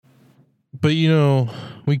but you know,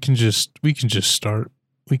 we can just start.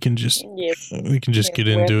 We can just get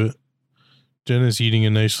into it. Jenna's eating a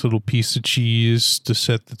nice little piece of cheese to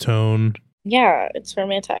set the tone. Yeah, it's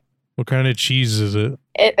romantic. What kind of cheese is it?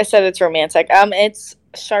 I said it's romantic. It's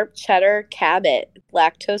sharp cheddar Cabot,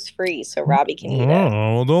 lactose free, so Robbie can eat it.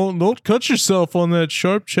 Oh, don't cut yourself on that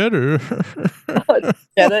sharp cheddar.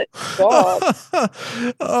 Get it?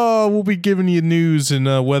 We'll be giving you news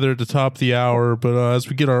and weather at the top of the hour, but as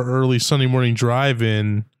we get our early Sunday morning drive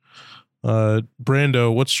in,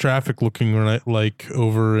 Brando, what's traffic looking like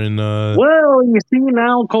over in? Well, you see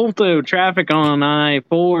now, Colto, traffic on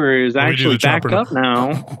I-4 is actually backed up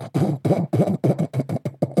now.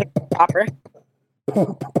 Proper.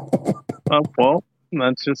 Oh, well,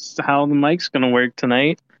 that's just how the mic's going to work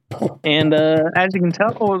tonight. And as you can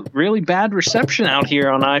tell, really bad reception out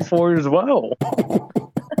here on I-4 as well.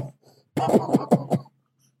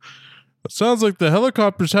 It sounds like the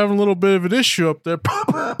helicopter's having a little bit of an issue up there.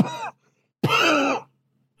 Oh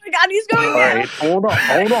my God, he's going there. All right, hold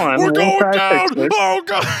on. We're going down. Oh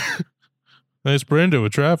God. Nice Brando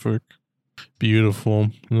with traffic. Beautiful.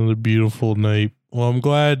 Another beautiful night. Well, I'm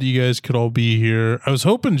glad you guys could all be here. I was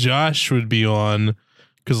hoping Josh would be on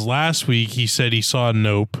because last week he said he saw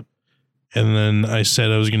Nope. And then I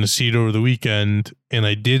said I was going to see it over the weekend. And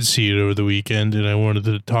I did see it over the weekend. And I wanted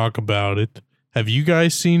to talk about it. Have you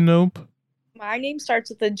guys seen Nope? My name starts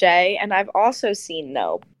with a J, and I've also seen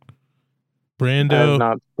Nope. Brando? I have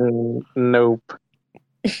not seen Nope.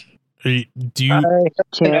 I can't.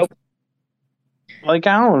 Nope. Like,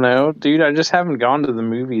 I don't know, dude. I just haven't gone to the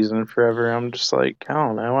movies in forever. I'm just like, I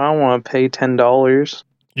don't know. I don't want to pay $10.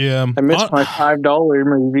 Yeah. I miss my $5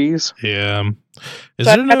 movies. Yeah. Is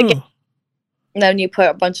So there no... And then you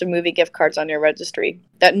put a bunch of movie gift cards on your registry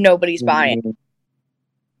that nobody's buying.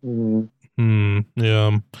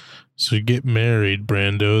 Yeah. So you get married,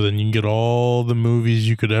 Brando, then you can get all the movies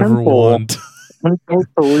you could ever want.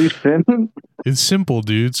 It's simple,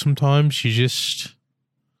 dude. Sometimes you just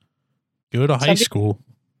go to high school.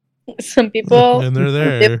 Some people and they're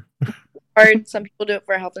there. Or some people do it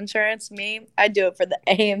for health insurance. Me, I do it for the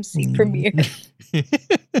AMC premiere.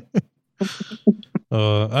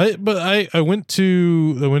 I went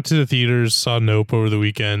to the theaters, saw Nope over the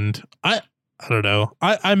weekend. I don't know.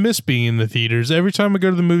 I miss being in the theaters. Every time I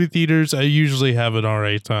go to the movie theaters, I usually have an all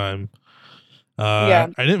right time. I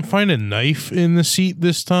didn't find a knife in the seat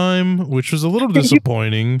this time, which was a little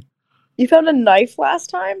disappointing. You found a knife last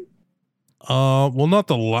time? Well, not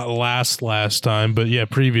the last time, but yeah,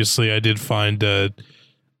 previously I did find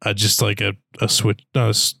just like a switch,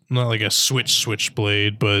 not like a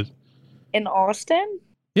switchblade, but in Austin.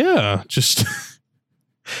 Yeah, just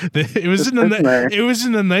it was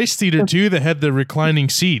in a nice theater too that had the reclining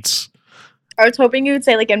seats. I was hoping you would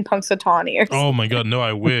say like in Punxsutawney or something. Oh my God, no,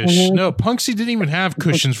 I wish. No, Punxsy didn't even have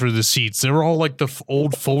cushions for the seats. They were all like the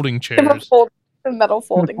old folding chairs. The metal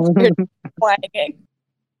folding chairs flagging.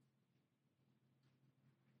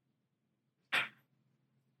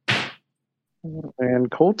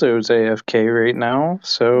 And Colto's AFK right now,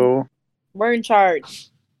 so we're in charge.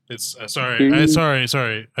 It's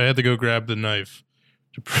sorry. I had to go grab the knife.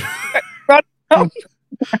 It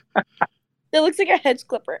looks like a hedge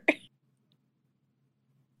clipper.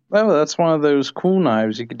 Oh, that's one of those cool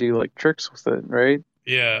knives. You could do like tricks with it, right?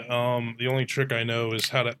 Yeah. The only trick I know is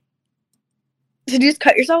how to. Did you just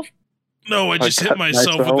cut yourself? No, I just hit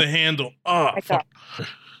myself with the handle. Oh, fuck.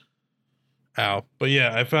 Ow. But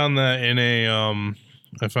yeah, I found that in a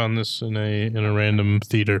I found this in a random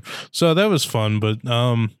theater. So that was fun, but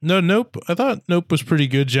Nope. I thought Nope was pretty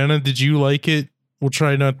good. Jenna, did you like it? We'll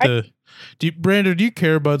try not to Brando, do you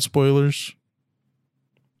care about spoilers?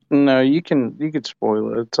 No, you could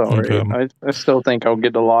spoil it. It's all right. I still think I'll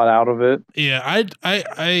get a lot out of it. Yeah,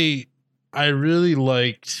 I really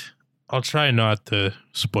liked. I'll try not to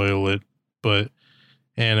spoil it, but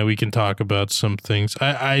Anna, we can talk about some things.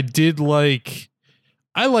 I liked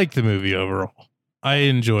the movie overall. I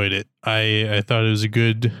enjoyed it. I thought it was a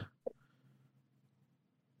good.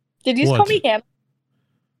 Did you just call me Ham?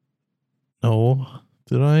 No,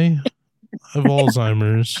 did I? I have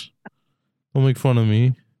Alzheimer's. Don't make fun of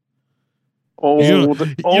me.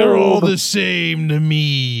 You're all the same to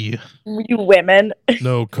me. You women.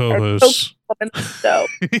 No co-hosts.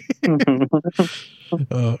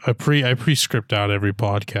 I pre-script out every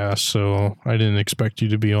podcast, so I didn't expect you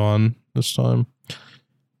to be on this time.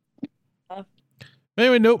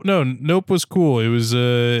 Anyway, Nope was cool. It was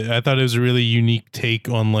I thought it was a really unique take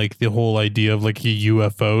on like the whole idea of like a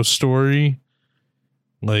UFO story.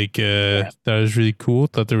 Like that was really cool.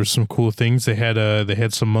 Thought there were some cool things. They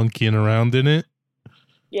had some monkeying around in it.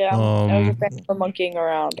 Yeah, I was a Um, fan of monkeying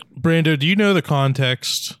around. Brando, do you know the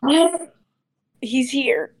context? He's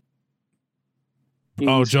here.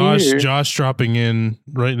 Oh, He's Josh, here. Josh dropping in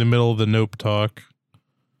right in the middle of the Nope talk,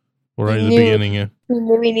 or right He at the knew- beginning. He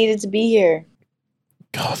knew he needed to be here.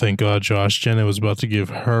 Oh, thank God, Josh. Jenna was about to give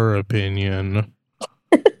her opinion.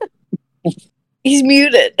 He's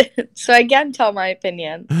muted, so I can tell my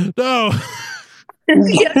opinion. No.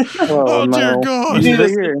 Yeah. Oh, dear no. God. You He's need to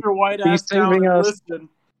here. sit your white He's ass down saving and us. listen.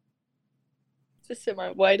 Just sit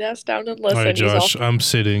my white ass down and All listen. right, He's Josh, I'm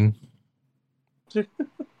sitting. I'm You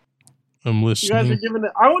guys are listening. giving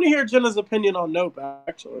it. I want to hear Jenna's opinion on Nope.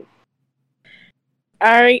 Actually,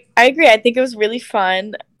 I agree. I think it was really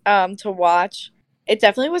fun to watch. It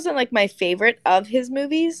definitely wasn't like my favorite of his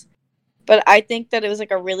movies, but I think that it was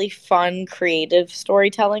like a really fun, creative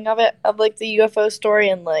storytelling of it, of like the UFO story,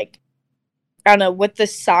 and like I don't know, with the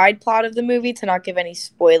side plot of the movie, to not give any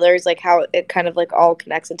spoilers, like how it kind of like all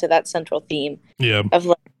connects into that central theme Yeah. of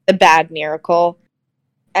like the bad miracle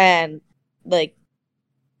and like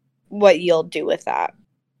what you'll do with that.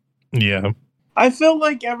 Yeah. I feel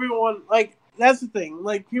like everyone like that's the thing.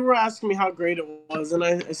 Like people were asking me how great it was, and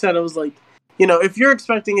I said it was like, you know, if you're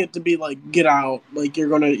expecting it to be like Get Out, like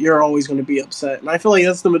you're always gonna be upset. And I feel like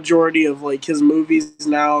that's the majority of like his movies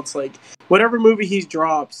now. It's like whatever movie he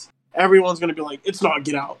drops, everyone's gonna be like, it's not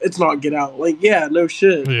Get Out. It's not Get Out. Like, yeah, no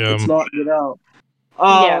shit. Yeah. It's not Get Out.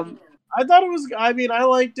 Yeah. I thought it was I mean, I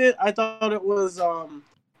liked it. I thought it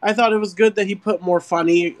was good that he put more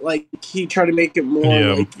funny, like he tried to make it more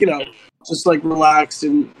Yeah. like, you know, just like relaxed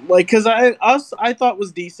and like cuz I thought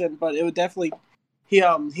was decent, but it would definitely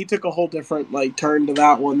he took a whole different like turn to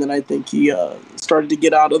that one than I think he started to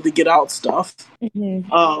get out of the Get Out stuff.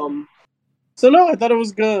 Mm-hmm. So no, I thought it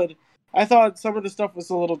was good. I thought some of the stuff was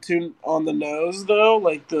a little too on the nose though,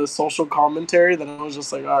 like the social commentary that I was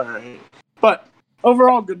just like, all right. But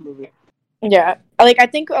overall good movie. Yeah, like I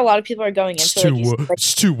think a lot of people are going It's into too, like, you said, like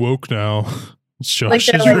it's too woke now. It's Like,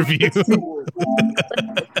 Josh's they're like- review.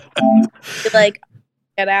 like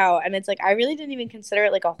Get Out, and it's like I really didn't even consider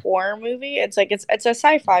it like a horror movie. It's like it's a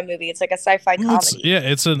sci-fi movie. It's like a sci-fi Well, comedy.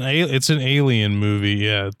 it's an alien movie.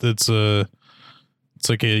 Yeah, it's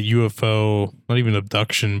like a UFO, not even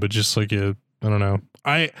abduction, but just like I don't know.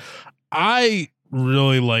 I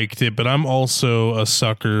really liked it, but I'm also a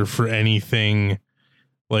sucker for anything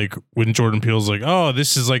like when Jordan Peele's like, oh,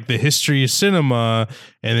 this is like the history of cinema,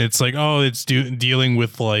 and it's like, oh, it's dealing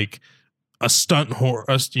with like a stunt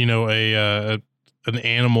horse, you know, an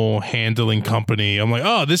animal handling company. I'm like,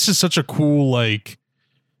 oh, this is such a cool like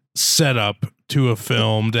setup to a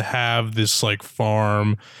film to have this like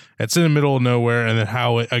farm that's in the middle of nowhere, and then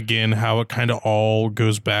how it kind of all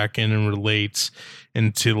goes back in and relates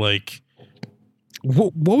into like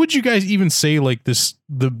what would you guys even say like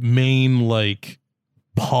the main like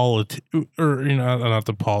or you know, not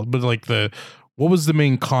the but like what was the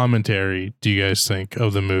main commentary, do you guys think,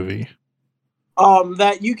 of the movie?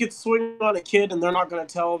 That you could swing on a kid and they're not going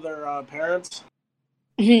to tell their parents.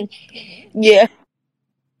 Yeah. You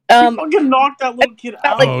fucking knocked that little kid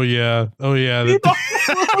out. like- Oh yeah. You knocked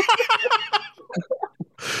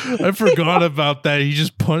I forgot about that. He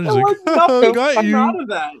just punched There was like, nothing got fun you. out of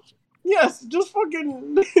that. Yes, just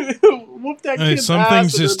fucking whoop that Hey, kid's some ass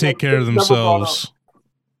things and just then, take like, care of it's never brought themselves.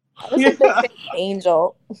 I was a big fan of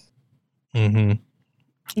Angel,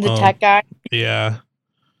 Mm-hmm. the tech guy. Yeah.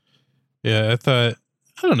 I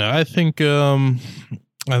don't know. I think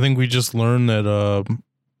we just learned that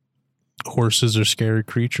horses are scary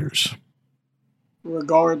creatures. up.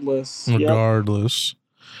 Regardless. Yep. Regardless.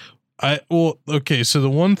 Okay, so the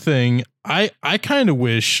one thing I kind of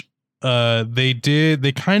wish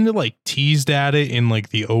they kind of like teased at it in like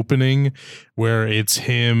the opening where it's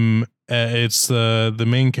him, it's the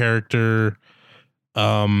main character,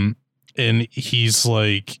 and he's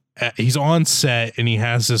like he's on set and he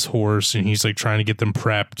has this horse and he's like trying to get them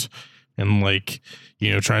prepped and like,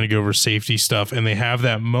 you know, trying to go over safety stuff, and they have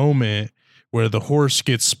that moment where the horse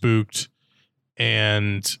gets spooked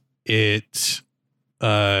and it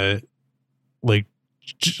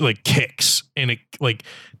like kicks, and it like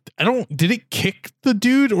did it kick the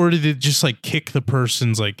dude or did it just like kick the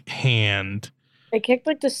person's like hand? It kicked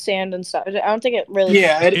like the sand and stuff. I don't think it really.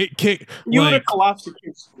 Yeah, It kicked you would like have collapsed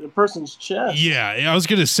the person's chest. yeah, I was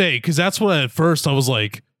gonna say, because that's what at first I was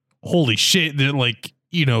like, holy shit, that like,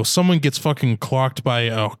 you know, someone gets fucking clocked by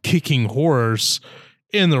a kicking horse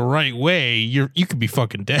in the right way, you could be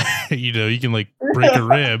fucking dead. You know, you can like break a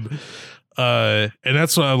rib. And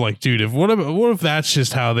that's what I'm like, dude, what if that's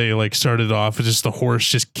just how they like started off, it's just the horse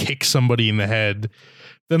just kicks somebody in the head,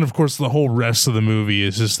 then of course the whole rest of the movie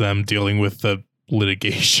is just them dealing with the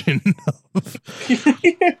litigation. A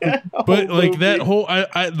But whole like that movie. whole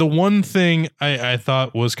the one thing I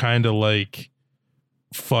thought was kind of like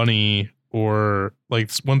funny, or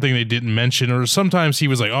like one thing they didn't mention, or sometimes he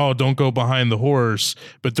was like, oh, don't go behind the horse,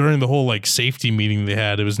 but during the whole like safety meeting they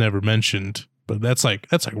had, it was never mentioned. But that's like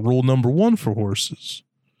rule number 1 for horses.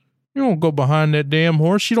 You don't go behind that damn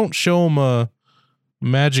horse. You don't show him a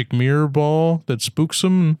magic mirror ball that spooks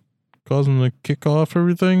him and cause him to kick off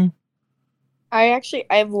everything. I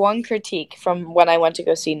have one critique from when I went to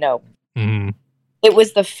go see Nope. Mm. It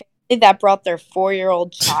was the family that brought their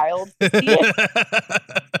 4-year-old child to see it.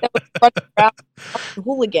 That was running around like a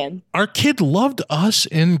hooligan. Our kid loved us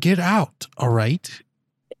in Get Out, all right?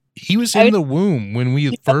 He was in the womb when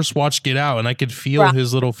we first watched Get Out, and I could feel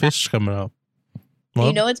his little fists coming up. Well,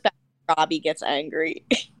 You know it's bad when Robbie gets angry.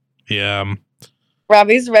 yeah.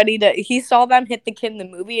 Robbie's ready to... He saw them hit the kid in the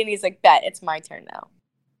movie, and he's like, bet, it's my turn now.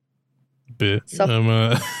 Bit. So- I'm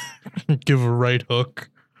gonna give a right hook.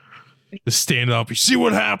 Just stand up. You see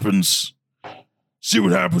what happens? See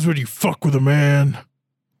what happens when you fuck with a man.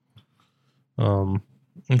 I'm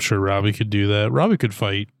sure Robbie could do that. Robbie could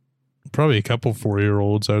fight. Probably a couple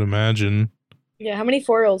 4-year-olds, I'd imagine. Yeah, how many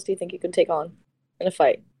 4-year-olds do you think you could take on in a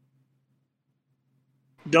fight?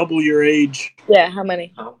 Double your age. Yeah, how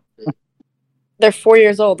many? They're 4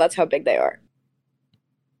 years old. That's how big they are.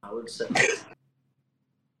 I would say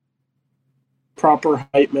Proper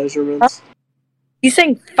height measurements. You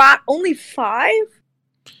saying 5? Only 5?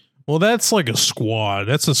 Well, that's like a squad.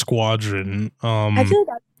 That's a squadron. I feel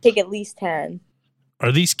like I'd take at least 10.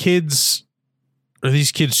 Are these kids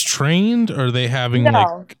trained? Or are they having No.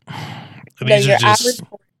 like No, these your are just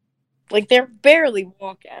average. Like they're barely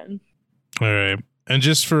walking. all right. And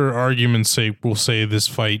just for argument's sake, we'll say this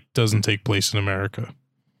fight doesn't take place in America.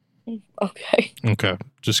 Okay. Okay,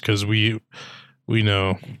 just because we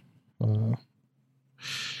know the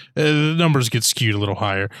numbers get skewed a little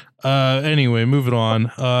higher. Anyway, moving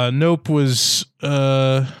on. Nope was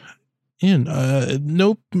in.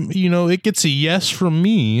 Nope, you know, it gets a yes from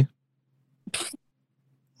me.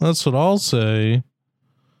 That's what I'll say.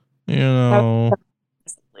 You know,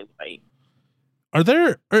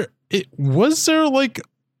 was there like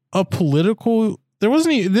a political? There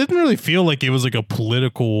wasn't. It didn't really feel like it was like a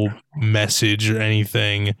political message or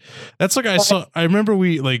anything. That's like I saw. I remember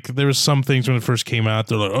there was some things when it first came out.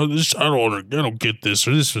 They're like, "Oh, this I don't get this,"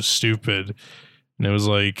 or "This was stupid," and it was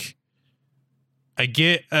like, I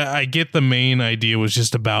get the main idea was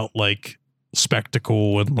just about like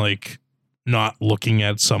spectacle and like not looking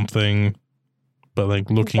at something, but like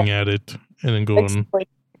looking at it and then going,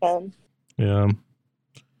 yeah.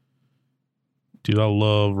 Dude, I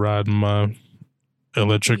love riding my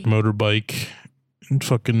electric motorbike and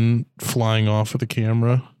fucking flying off with the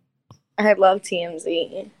camera. I love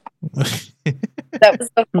TMZ. That was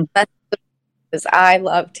the best. Because I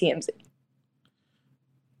love TMZ.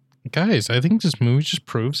 Guys, I think this movie just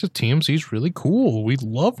proves that TMZ is really cool. We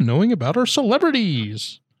love knowing about our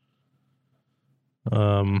celebrities.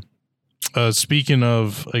 Speaking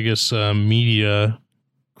of, I guess, media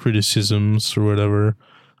criticisms or whatever,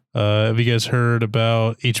 have you guys heard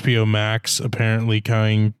about HBO Max apparently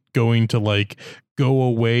going to like go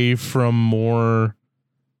away from like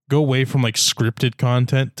scripted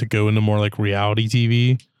content to go into more like reality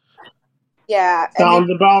TV? Yeah. Sounds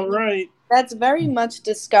about right. That's very much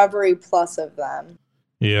Discovery Plus of them.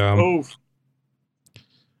 Yeah. Oh,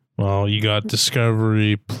 Well, you got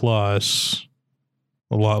Discovery Plus,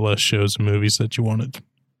 a lot less shows and movies that you wanted.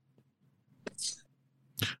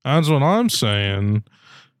 That's what I'm saying.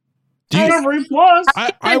 Discovery Plus.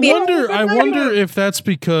 I wonder if that's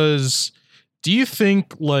because, do you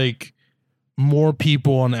think like more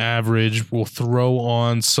people on average will throw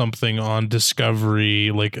on something on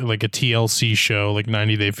Discovery, like a TLC show, like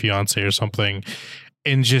 90 Day Fiance or something,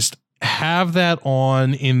 and just have that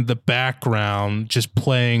on in the background, just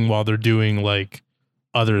playing while they're doing like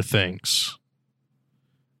other things?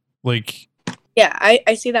 Like, Yeah,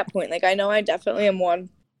 I see that point. Like, I know I definitely am one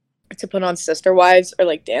to put on Sister Wives or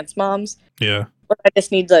like Dance Moms. yeah, But I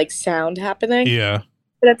just need like sound happening. yeah.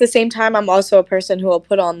 But at the same time, I'm also a person who will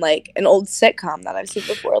put on like an old sitcom that I've seen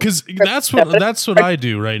before. Because that's what I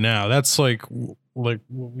do right now. That's like what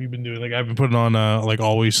we've been doing. Like I've been putting on like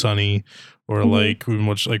Always Sunny, or Mhm. like we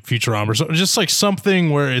watch like Futurama, or something. Just like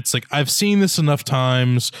something where it's like I've seen this enough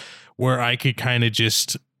times where I could kind of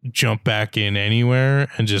just jump back in anywhere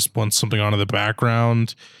and just want something on in the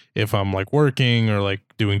background if I'm like working or like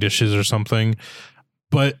doing dishes or something.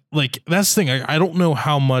 But like that's the thing. I don't know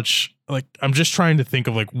how much. Like I'm just trying to think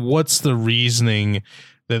of like what's the reasoning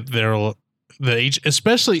that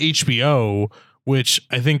especially HBO which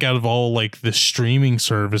I think out of all like the streaming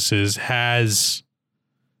services has,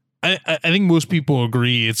 I think most people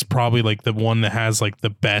agree it's probably like the one that has like the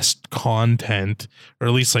best content, or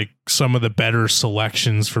at least like some of the better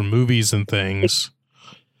selections for movies and things.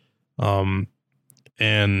 And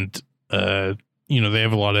you know, they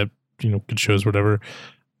have a lot of, you know, good shows, whatever.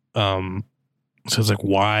 So it's like,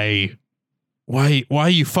 why are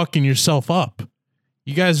you fucking yourself up?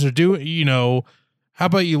 You guys are doing, you know, how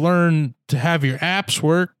about you learn to have your apps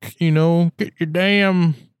work, you know, get your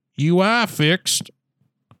damn UI fixed,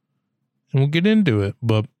 and we'll get into it.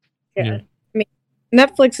 But Yeah. I mean,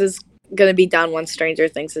 Netflix is going to be done once Stranger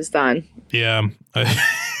Things is done. yeah.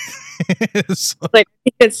 So, Like, I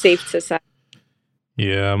think it's safe to say.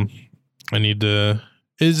 yeah. I need to,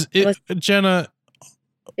 is it, Jenna?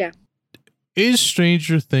 Yeah. Is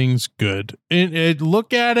Stranger Things good? And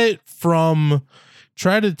look at it from,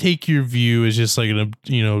 try to take your view as just like an,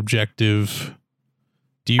 you know, objective.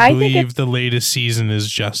 Do you believe the latest season is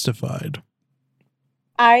justified?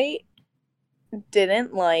 I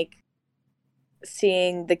didn't like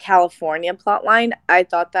seeing the California plotline. I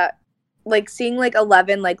thought that, like, seeing like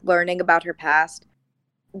 11 like learning about her past,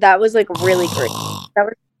 that was like really great.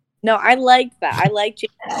 No, I liked that. I liked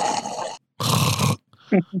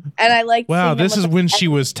and I liked. Wow, this is when she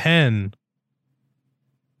was 10.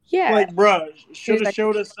 Yeah, Like, bruh, should have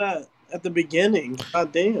showed us that at the beginning.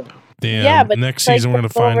 God damn. Damn. Yeah, but next like, season we're gonna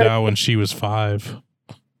find out when she was 5.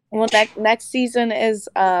 well, next season is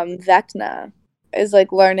Vecna is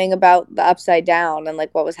like learning about the Upside Down and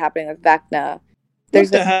like what was happening with Vecna.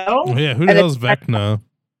 What the hell? Oh, yeah, who the hell's Vecna?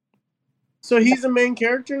 So he's a main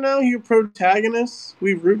character now? He's a protagonist?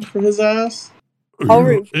 We root for his ass? I'll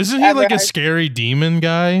root Isn't he like a scary demon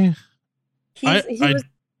guy? He was,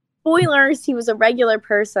 spoilers, he was a regular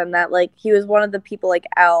person that like he was one of the people like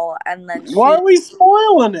Elle, and then why are we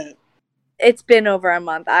spoiling it? It's been over a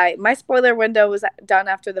month. My spoiler window was done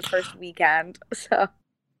after the first weekend, so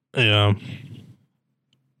yeah.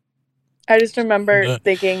 I just remember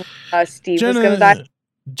thinking Steve was gonna die.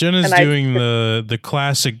 Jenna's doing the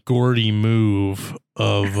classic Gordy move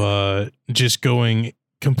of just going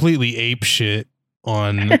completely apeshit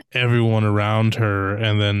on everyone around her,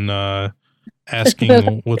 and then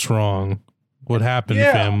asking what's wrong, what happened,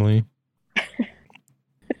 family.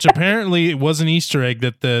 Which apparently it was an Easter egg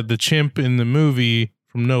that the chimp in the movie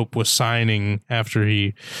from Nope was signing after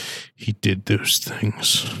he did those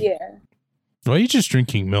things. Yeah. Why are you just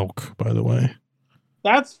drinking milk, by the way?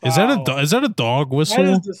 That's foul. Is that a dog whistle?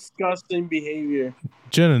 That is disgusting behavior.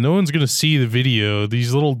 Jenna, no one's gonna see the video.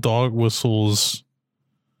 These little dog whistles.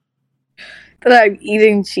 That I'm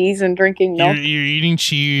eating cheese and drinking milk. You're eating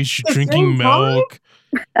cheese, you're drinking milk.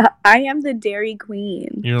 I am the Dairy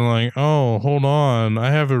Queen. You're like, oh, hold on.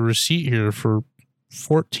 I have a receipt here for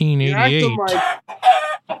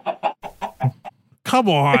 $14.88. Come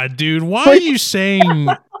on, dude. Why are you saying?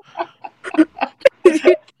 Did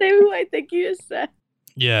you say who I think you just said?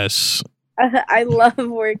 Yes. I love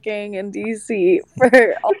working in DC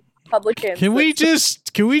for all Republicans. Can we just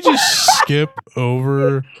skip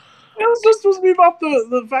over? It was just supposed to be about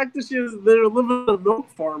the fact that they're living in a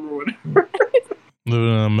milk farm or whatever. Living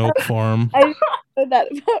in a milk farm. I didn't know that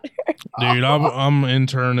about her. Dude, I'm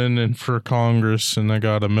interning for Congress, and I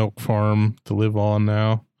got a milk farm to live on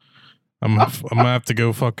now. I'm gonna have to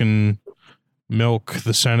go fucking milk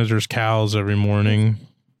the senator's cows every morning.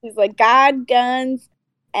 He's like, God, guns,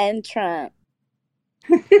 and Trump.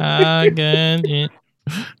 God gifted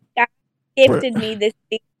me this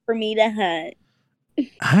thing for me to hunt.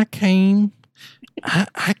 I came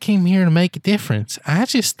here to make a difference. I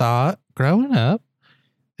just thought growing up,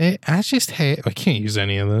 I can't use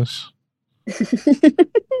any of this.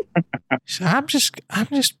 So I'm just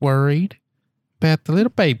worried about the little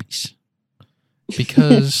babies,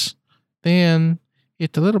 because then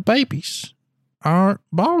if the little babies aren't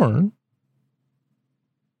born,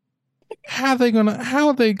 how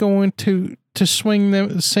are they going to sing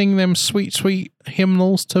them sweet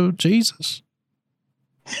hymnals to Jesus?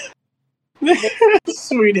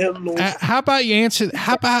 Sweet hymnals. How about you answer that?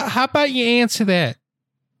 How about you answer that?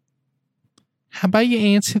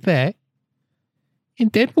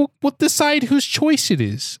 And then we'll decide whose choice it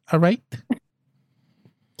is. All right.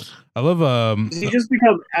 I love Did he just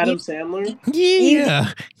become Adam Sandler?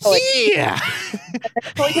 Yeah. Yeah.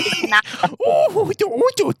 Oh,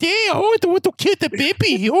 to kill the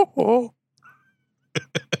baby. Oh.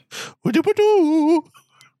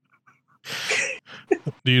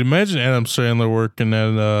 Dude, imagine Adam Sandler working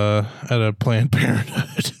at a Planned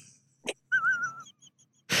Parenthood.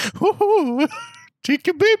 Oh, take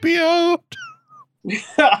your baby out.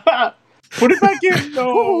 Put it back in.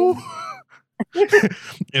 No.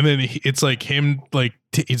 And then it's like him, like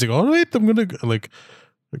he's like, all right, I'm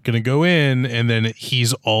gonna go in, and then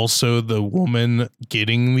he's also the woman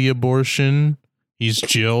getting the abortion. He's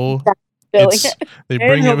Jill. They And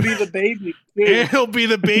bring he'll him, be the baby. Too. and he'll be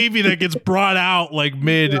the baby that gets brought out like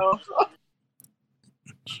mid.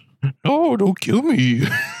 Oh, don't kill me!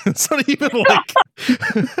 It's not even like.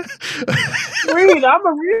 Wait, I'm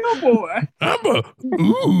a real boy. I'm a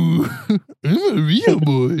real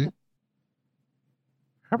boy.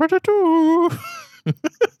 How about a two?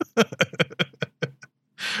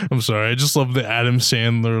 I'm sorry. I just love the Adam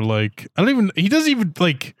Sandler. Like, he doesn't even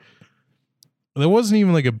like. That wasn't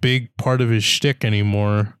even like a big part of his shtick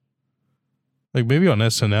anymore. Like maybe on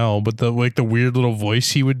SNL, but the weird little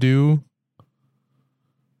voice he would do.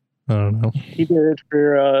 I don't know. He did it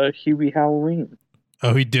for Hubie Halloween.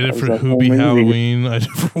 Oh, he did it That for was that whole Hubie movie. Halloween. I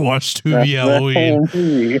never watched Hubie That Halloween. whole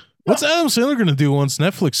movie. What's Adam Sandler gonna do once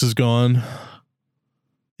Netflix is gone?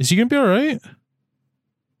 Is he gonna be all right?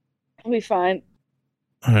 He'll be fine.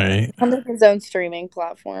 All right, He'll make his own streaming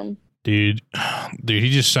platform. dude. He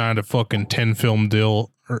just signed a fucking 10-film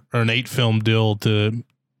deal or an 8-film deal to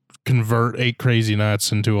convert 8 Crazy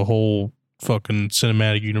Nights into a whole fucking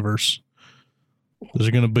cinematic universe.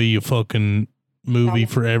 There's gonna be a fucking movie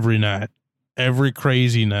for every night, every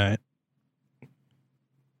crazy night.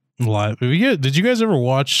 Live. Did you guys ever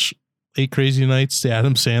watch 8 Crazy Nights, the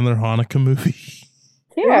Adam Sandler Hanukkah movie?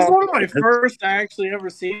 It was one of my first I actually ever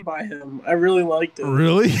seen by him. I really liked it.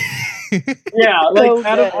 Really? Yeah, like So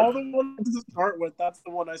out of good. all the ones to start with, that's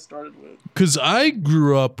the one I started with. Because I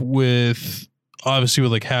grew up with, obviously,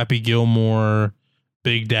 with like Happy Gilmore,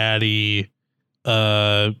 Big Daddy,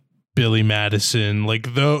 Billy Madison.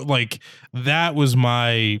 Like that was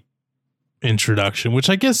my introduction. Which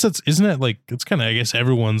I guess isn't that like it's kind of, I guess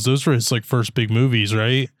everyone's, those were his like first big movies,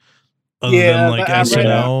 right? Other than like right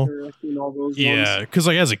SNL. after I've seen all those Yeah, ones. because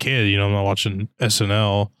like as a kid, I'm not watching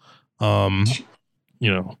SNL.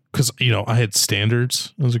 Because I had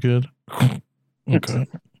standards as a kid. Okay.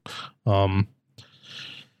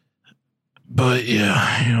 But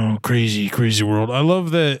yeah, crazy world. I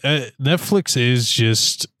love that Netflix is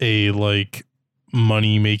just a like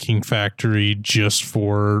money making factory just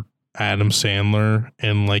for Adam Sandler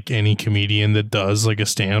and like any comedian that does like a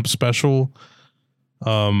stand-up special.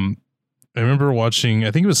 I remember watching,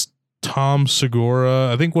 I think it was Tom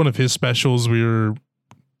Segura. I think one of his specials, we were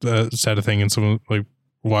said a thing and someone like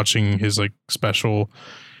watching his like special,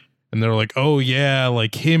 and they're like, oh yeah,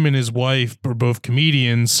 like him and his wife were both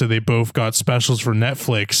comedians, so they both got specials for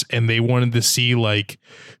Netflix, and they wanted to see like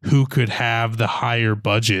who could have the higher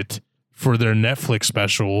budget for their Netflix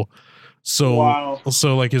special. So Wow.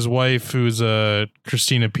 so like his wife, who's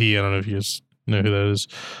Christina P. I don't know if you guys know who that is.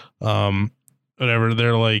 Whatever,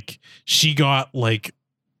 they're like, she got like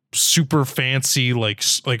super fancy, like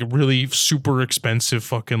really super expensive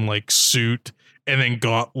fucking like suit, and then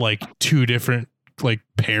got like 2 different like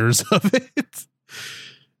pairs of it.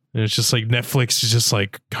 And it's just like Netflix is just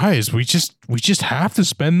like, guys, we just have to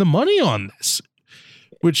spend the money on this.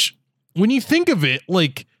 Which, when you think of it,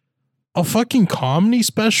 like a fucking comedy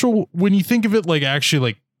special, when you think of it like actually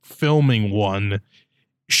like filming one,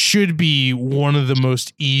 should be one of the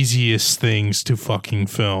most easiest things to fucking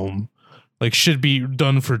film. Like, should be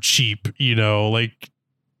done for cheap, like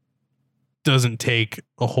doesn't take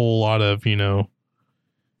a whole lot of,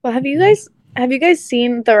 Well, have you guys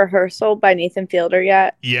seen The Rehearsal by Nathan Fielder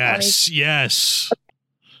yet? Yes.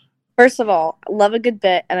 First of all, I love a good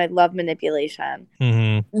bit and I love manipulation.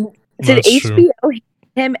 Mm-hmm. Did That's HBO true. give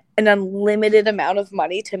him an unlimited amount of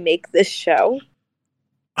money to make this show?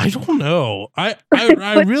 I don't know. I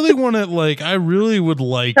really want to I really would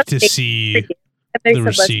like to see And they the said,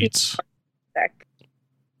 "Let's be receipts. toxic."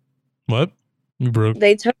 What? You broke.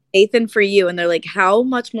 They took Nathan for You and they're like, how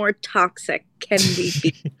much more toxic can we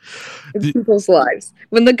be in Did- people's lives?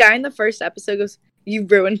 When the guy in the first episode goes, "You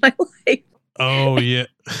ruined my life," Oh yeah.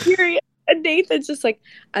 period. And Nathan's just like,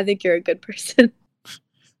 "I think you're a good person."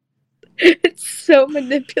 It's so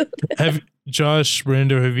manipulative. Josh,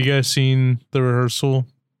 Brando, have you guys seen The Rehearsal?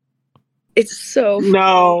 It's so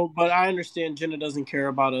No, but I understand Jenna doesn't care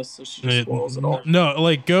about us, so she just spoils it all.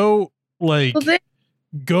 No, go Well,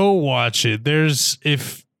 go watch it. There's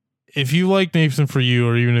if you like Nathan for You,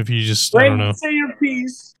 or even if you just I don't know, Say your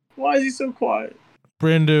piece. Why is he so quiet?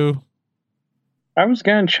 Brando. I was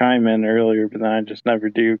gonna chime in earlier, but then I just never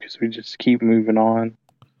do because we just keep moving on.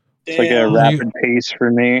 It's like a Damn. rapid pace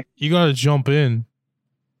for me. You gotta jump in.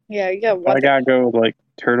 yeah, you got I one. gotta go like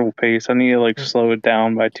turtle pace. I need to slow it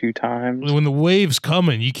down by 2 times. When the wave's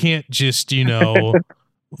coming, you can't just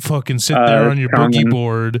fucking sit there on your coming. boogie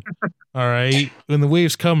board All right. When the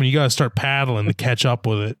wave's coming, you got to start paddling to catch up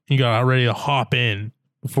with it. You got ready to hop in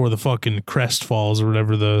before the fucking crest falls or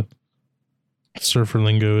whatever the surfer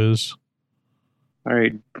lingo is. All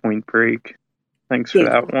right, Point Break. Thanks for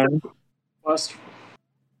that one. Must.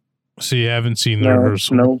 So you haven't seen the No,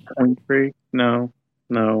 rehearsal? no Point Break. No,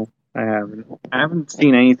 I haven't. I haven't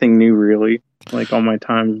seen anything new really. Like all my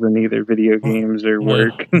time's been either video games or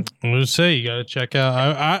work. I'm gonna say you gotta check out.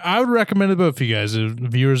 I would recommend it both for you guys,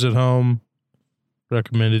 viewers at home.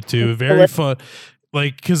 Recommend it too. Very fun.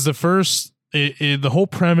 Like because the whole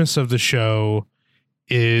premise of the show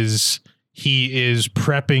is he is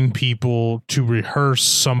prepping people to rehearse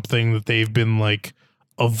something that they've been like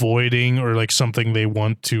avoiding or like something they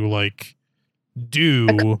want to like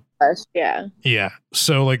do. Yeah.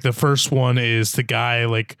 So like the first one is the guy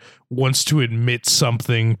like wants to admit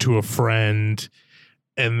something to a friend,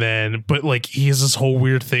 and then but like he has this whole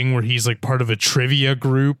weird thing where he's like part of a trivia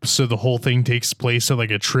group, so the whole thing takes place at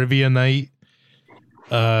like a trivia night.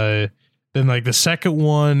 Then like the second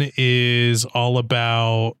one is all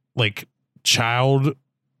about like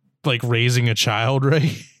raising a child,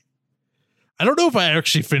 right? I don't know if I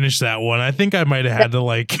actually finished that one. I think I might have had to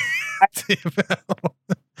like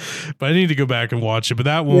but I need to go back and watch it. But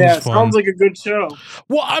that one was fun. Sounds like a good show.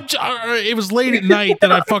 Well, it was late at night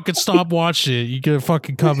that I fucking stopped watching it. You could have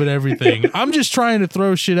fucking covered everything. I'm just trying to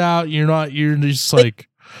throw shit out. You're just like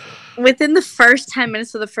within the first 10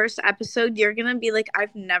 minutes of the first episode, you're gonna be like,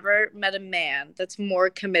 I've never met a man that's more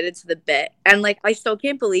committed to the bit. And like, I still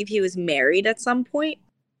can't believe he was married at some point.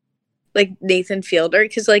 Like Nathan Fielder,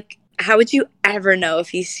 because like, how would you ever know if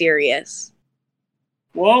he's serious?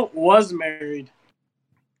 Well, was married.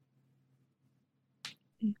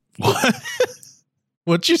 What?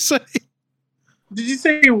 What'd you say? Did you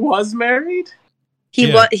say he was married?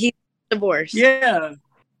 He divorced. Yeah.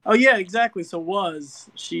 Oh yeah, exactly. So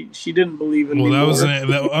she didn't believe in me.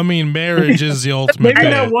 Well, I mean, marriage is the ultimate. Maybe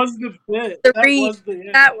bit. that was the bit.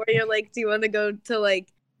 That where you're like, do you want to go to like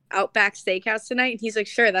Outback Steakhouse tonight? And he's like,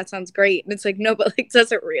 sure, that sounds great. And it's like, no, but like,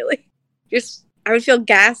 does it really? I would feel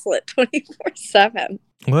gaslit 24/7.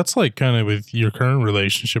 Well, that's like kind of with your current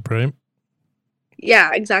relationship, right?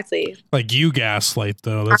 Yeah, exactly. Like you gaslight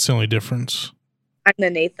though. That's the only difference. I'm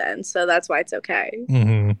the Nathan, so that's why it's okay.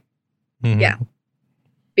 Mm-hmm. Mm-hmm. Yeah.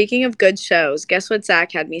 Speaking of good shows, guess what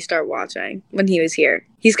Zach had me start watching when he was here?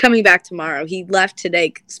 He's coming back tomorrow. He left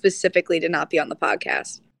today specifically to not be on the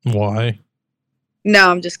podcast. Why?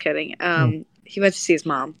 No, I'm just kidding. He went to see his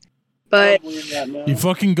mom. But you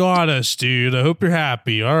fucking got us, dude. I hope you're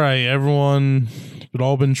happy. All right, everyone. We've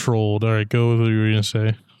all been trolled. All right, go with what you were gonna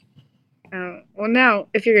say. Well, now,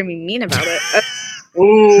 if you're going to be mean about it.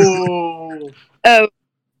 Ooh. Oh,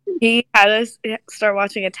 he had us start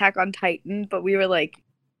watching Attack on Titan, but we were like,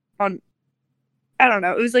 I don't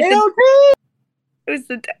know. It was like, what are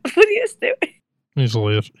you doing?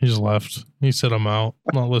 He's left. He said, I'm out.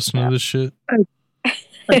 I'm not listening to this shit.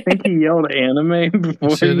 I think he yelled anime before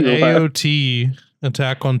he said he left. AOT,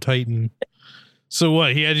 Attack on Titan. So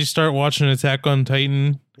what? He had you start watching Attack on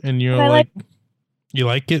Titan, and you're like, you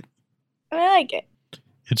like it? I like it.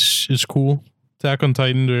 It's cool. Attack on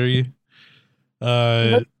Titan, very.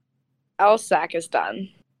 Zach is done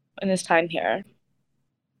in his time here.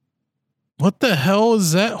 What the hell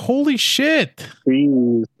is that? Holy shit!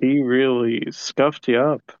 He really scuffed you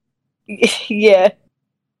up. Yeah.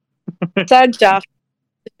 Tell Josh.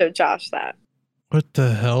 Show Josh that. What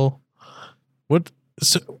the hell? What?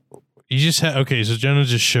 So you just had okay. So Jenna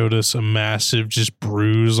just showed us a massive just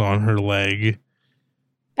bruise on her leg.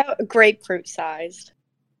 Grapefruit sized.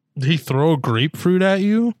 Did he throw a grapefruit at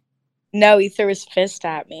you? No, he threw his fist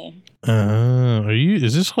at me.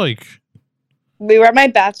 Is this like? We were at my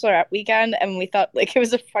bachelorette weekend, and we thought like it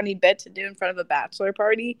was a funny bit to do in front of a bachelor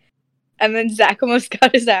party. And then Zach almost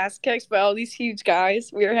got his ass kicked by all these huge guys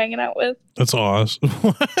we were hanging out with. That's awesome.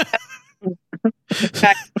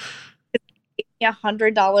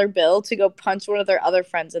 $100 bill to go punch one of their other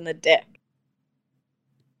friends in the dick.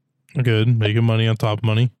 Good, making money on top of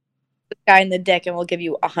money. This guy in the dick, and we'll give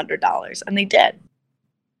you $100, and they did.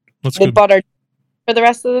 That's they good. bought our for the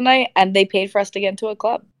rest of the night, and they paid for us to get into a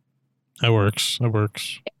club. That works.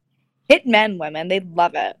 Hit men, women, they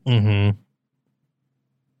love it. Mm-hmm.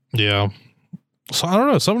 Yeah. So I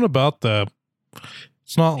don't know, something about that.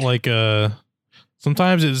 It's not like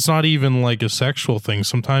sometimes it's not even like a sexual thing.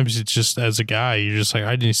 Sometimes it's just as a guy, you're just like,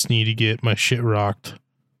 I just need to get my shit rocked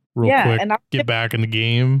real quick. And get back in the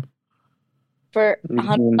game. For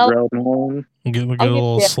 $100. Get a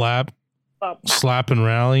little slap and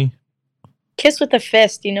rally. Kiss with a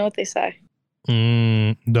fist, you know what they say.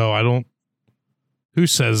 No, I don't. Who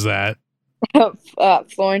says that?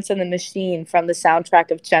 Florence and the Machine from the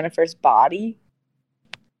soundtrack of Jennifer's Body.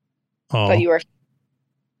 Oh, But you were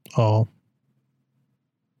Yeah.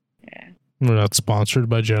 We're not sponsored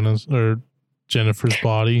by Jennifer's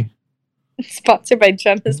Body. sponsored by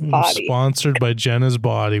Jenna's Body. Sponsored by Jenna's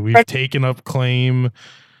Body. We've taken up claim.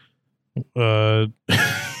 $100.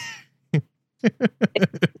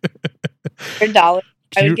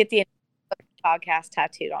 I would get the podcast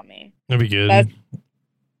tattooed on me. That'd be good.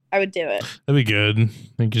 I would do it. That'd be good. You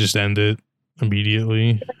could just end it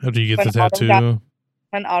immediately after you get the tattoo.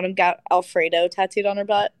 When Autumn got Alfredo tattooed on her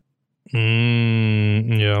butt.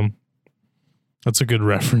 Yeah. That's a good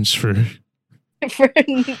reference for...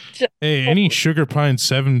 Hey, any Sugar Pine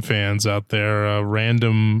 7 fans out there, a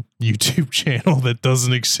random YouTube channel that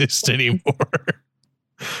doesn't exist anymore.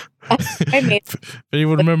 If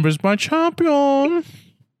anyone remembers my champion.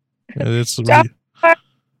 Yeah, that's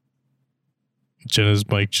Jenna's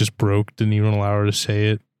mic just broke. Didn't even allow her to say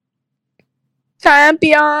it.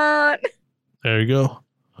 Champion. There you go.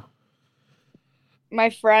 My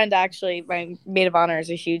friend, actually, my maid of honor, is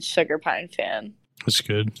a huge Sugar Pine fan. That's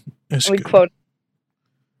good. That's we good. quote.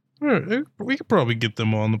 We could probably get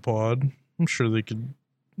them on the pod. I'm sure we could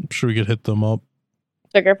hit them up.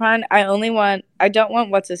 Sugar Pine. I don't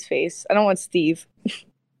want what's his face. I don't want Steve.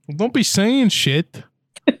 Well, don't be saying shit.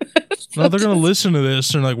 No, they're gonna listen to this.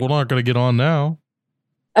 They're like, "We're not gonna get on now."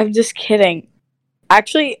 I'm just kidding.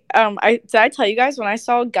 Actually, did I tell you guys when I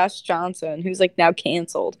saw Gus Johnson, who's like now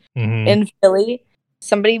canceled in Philly?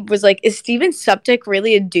 Somebody was like, "Is Steven Suptic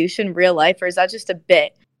really a douche in real life, or is that just a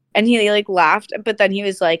bit?" And he like laughed, but then he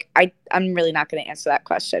was like, I'm really not going to answer that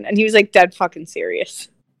question. And he was like dead fucking serious.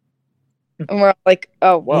 And we're all like,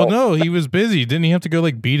 oh, whoa. Well, no, he was busy. Didn't he have to go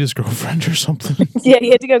like beat his girlfriend or something? Yeah, he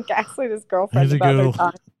had to go gaslight his girlfriend about their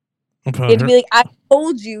time. He had to be like, I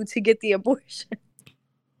told you to get the abortion.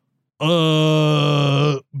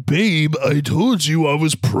 Babe, I told you I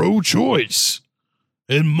was pro-choice.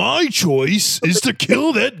 And my choice is to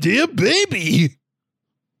kill that damn baby.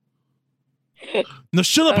 Now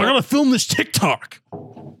shut up, I gotta film this TikTok.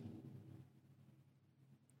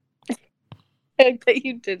 I bet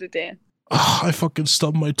you did it, Dan. I fucking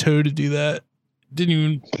stubbed my toe to do that. Didn't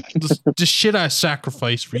even the shit I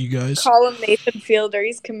sacrificed for you guys. Call him Nathan Fielder,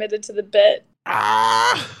 he's committed to the bit.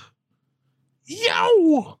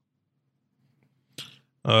 Yo.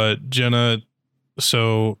 Jenna,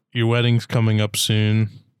 so your wedding's coming up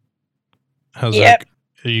soon. How's that?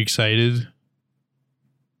 Are you excited?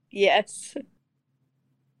 Yes.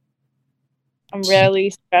 I'm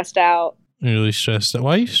really stressed out. You're really stressed out.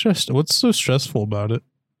 Why are you stressed? What's so stressful about it?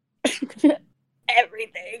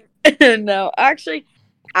 Everything. No, actually,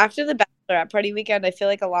 after the bachelorette party weekend, I feel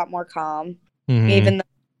like a lot more calm. Even though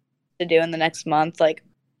to do in the next month, like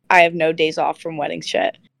I have no days off from wedding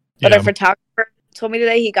shit. But our photographer told me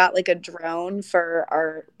today he got like a drone for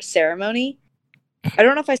our ceremony. I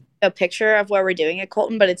don't know if I saw a picture of where we're doing it,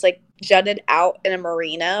 Colton, but it's like jutted out in a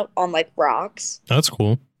marina on like rocks. That's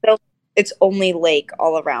cool. So it's only lake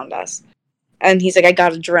all around us. And he's like, I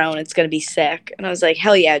got a drone. It's going to be sick. And I was like,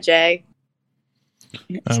 hell yeah, Jay.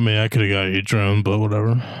 I mean, I could have got you a drone, but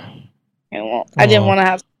whatever. Yeah, well, I didn't want to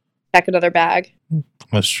have to pack another bag.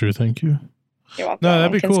 That's true. Thank you. You're welcome. No,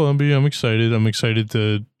 that'd be cool. I'm excited. I'm excited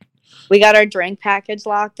to... We got our drink package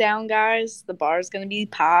locked down, guys. The bar's going to be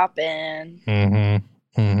popping.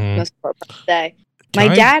 Day.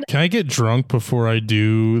 Dad... Can I get drunk before I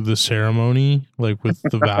do the ceremony? Like with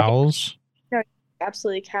the vows? Yeah,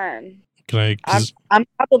 absolutely can. Can I... I'm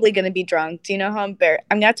probably going to be drunk. Do you know how I'm going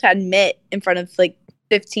to have to admit in front of like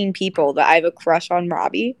 15 people that I have a crush on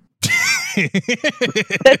Robbie?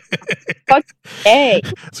 That's hey.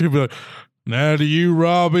 It's going to be like, now to you,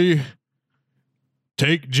 Robbie,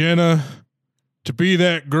 take Jenna to be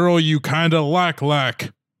that girl you kind of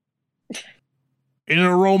like. In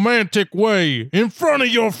a romantic way, in front of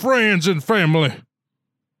your friends and family.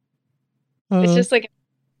 It's just like a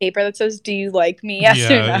paper that says, do you like me? Yes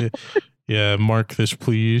or no? Yeah, mark this,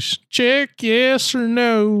 please. Check yes or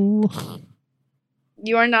no.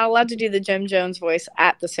 You are not allowed to do the Jim Jones voice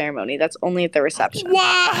at the ceremony. That's only at the reception.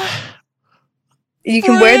 Why? You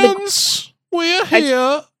can wear the... We're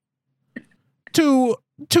here to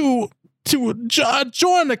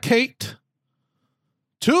joinicate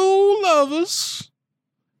two lovers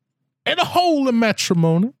in a holy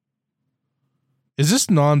matrimony. Is this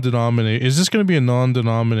non-denominational? Is this going to be a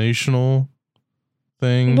non-denominational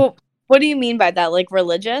thing? Well, what do you mean by that? Like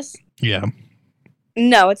religious? Yeah.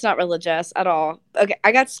 No, it's not religious at all. Okay,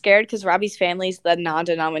 I got scared because Robbie's family's the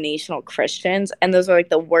non-denominational Christians, and those are like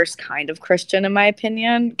the worst kind of Christian, in my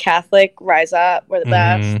opinion. Catholic, rise up, we're the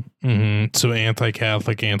best. So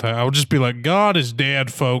anti-Catholic, I would just be like, God is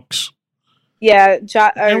dead, folks. Yeah,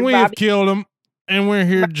 And we have killed him, and we're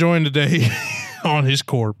here joined today on his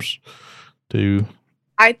corpse.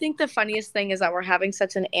 I think the funniest thing is that we're having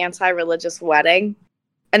such an anti-religious wedding,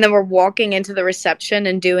 and then we're walking into the reception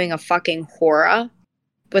and doing a fucking hora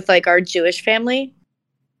with like our Jewish family,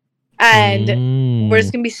 and we're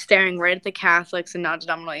just gonna be staring right at the Catholics and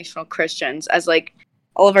non-denominational Christians as like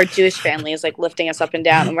all of our Jewish family is like lifting us up and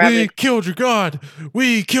down, and we killed your God.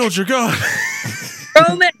 We killed your God.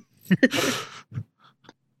 Roman.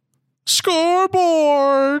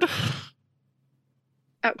 Scoreboard.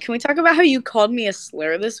 Oh, can we talk about how you called me a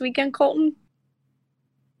slur this weekend, Colton?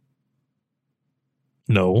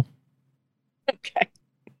 No. Okay.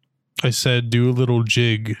 I said, do a little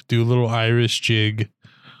jig, do a little Irish jig.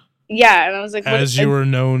 Yeah, and I was like, as you are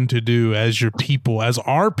known to do, as your people, as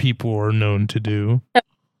our people are known to do.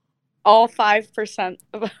 All 5%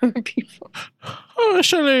 of our people. Oh,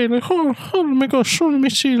 Shalane, oh my gosh, show me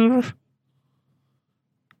silver.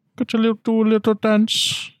 Got a little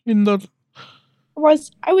dance in the.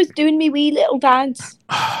 I was doing me wee little dance.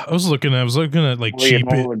 I was looking at like cheap.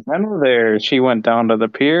 Jenna there, she went down to the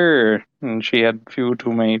pier and she had a few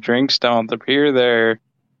too many drinks down at the pier there.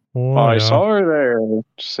 Oh, I saw her there.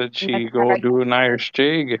 Said she go do an Irish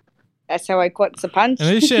jig. That's how I quit the punch. And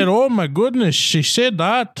they said, "Oh my goodness, she said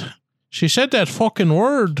that. She said that fucking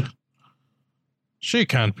word. She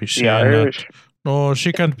can't be saying that. No,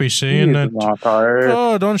 she can't be saying that.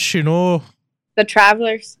 Oh, don't she know? The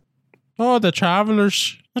travelers. Oh, the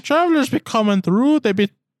travelers. The travelers be coming through. They be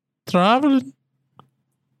traveling.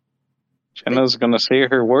 Jenna's gonna say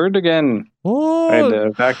her word again. Oh, I had to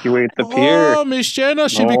evacuate the pier. Oh, Miss Jenna,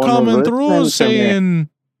 she be coming through saying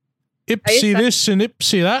ipsy this and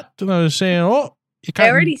ipsy that. And I was saying, oh, I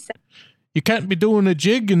already said. You can't be doing a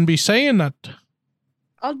jig and be saying that.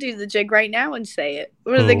 I'll do the jig right now and say it.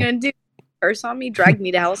 What are they gonna do? Curse on me? Drag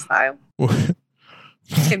me to hell style?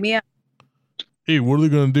 Hit me up. Hey, what are they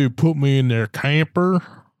gonna do? Put me in their camper?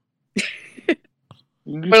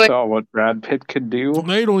 You saw what Brad Pitt could do.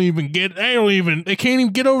 They can't even get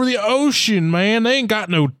over the ocean, man. They ain't got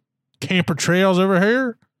no camper trails over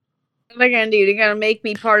here. What are they gonna do? They're gonna make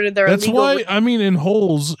me part of their That's why, I mean, in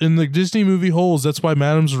the Disney movie Holes, that's why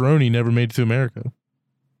Madame Zeroni never made it to America.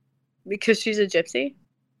 Because she's a gypsy?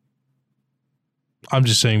 I'm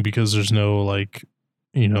just saying because there's no, like,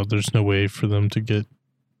 there's no way for them to get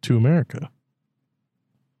to America.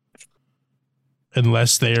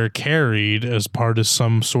 Unless they are carried as part of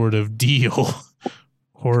some sort of deal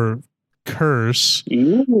or curse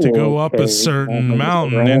to go up a certain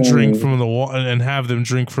mountain and drink from the water and have them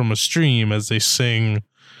drink from a stream as they sing,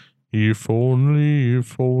 "If only,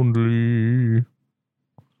 if only."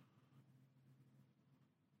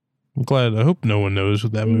 I'm glad. I hope no one knows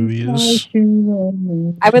what that movie is.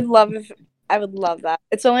 I would love that.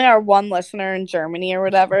 It's only our one listener in Germany or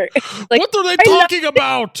whatever. Like, what are they talking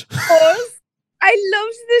about? I love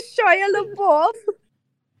this Shia LaBeouf.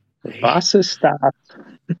 Was ist das?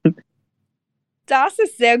 Das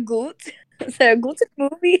ist sehr gut. Sehr gute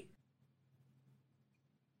movie.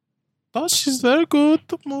 Das ist very good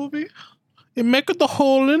movie. You make the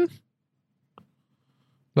hole in.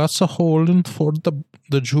 That's a hole in for the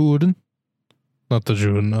Juden. Not the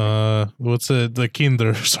Juden. What's it? The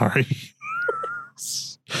Kinder. Sorry.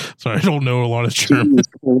 Sorry, I don't know a lot of German.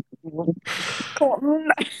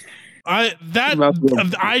 I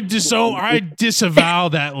disavow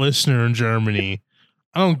that listener in Germany.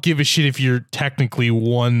 I don't give a shit if you're technically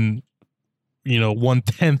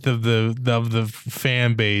 1/10 of the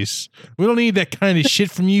fan base. We don't need that kind of shit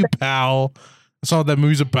from you, pal. That's not what that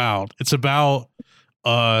movie's about. It's about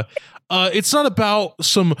it's not about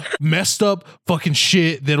some messed up fucking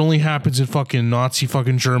shit that only happens in fucking Nazi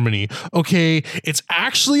fucking Germany. Okay, it's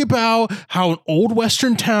actually about how an old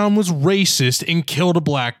Western town was racist and killed a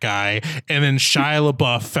black guy, and then Shia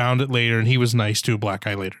LaBeouf found it later and he was nice to a black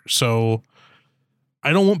guy later. So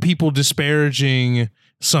I don't want people disparaging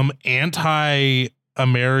some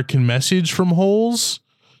anti-American message from Holes,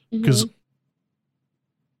 because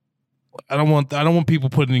I don't want people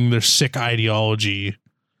putting their sick ideology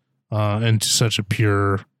into such a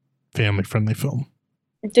pure family-friendly film.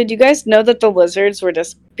 Did you guys know that the lizards were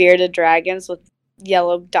just bearded dragons with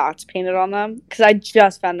yellow dots painted on them? Because I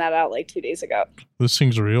just found that out like 2 days ago. Those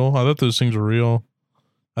things are real? I thought those things were real.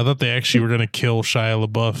 I thought they actually were going to kill Shia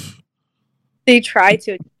LaBeouf. They tried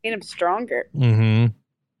to make him stronger. Mm-hmm.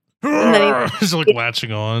 And then he's like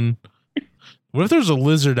latching on. What if there's a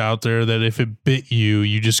lizard out there that if it bit you,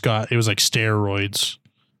 it was like steroids?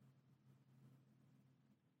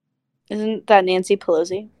 Isn't that Nancy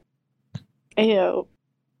Pelosi? Ew.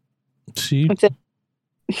 See? What's it?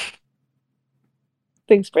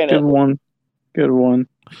 Thanks, Good Brandon. one. Good one.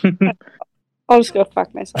 I'll just go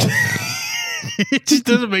fuck myself. It just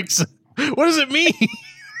doesn't make sense. What does it mean?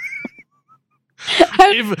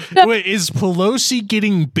 Wait, is Pelosi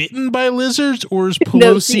getting bitten by lizards, or is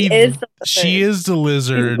Pelosi? No, she is the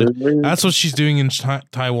lizard. That's what she's doing in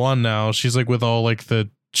Taiwan now. She's like with all like the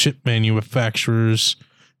chip manufacturers,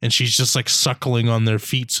 and she's just like suckling on their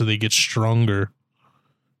feet so they get stronger,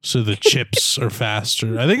 so the chips are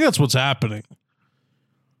faster. I think that's what's happening.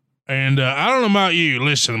 And I don't know about you.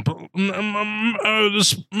 Listen,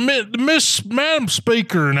 Madam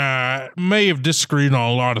Speaker and I may have disagreed on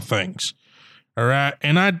a lot of things. All right,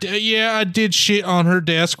 and I did shit on her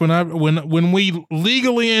desk when we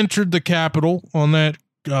legally entered the Capitol on that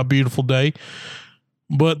beautiful day.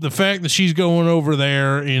 But the fact that she's going over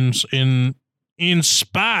there in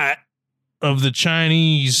spite of the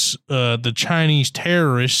Chinese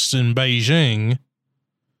terrorists in Beijing,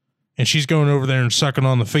 and she's going over there and sucking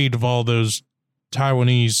on the feet of all those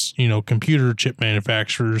Taiwanese, computer chip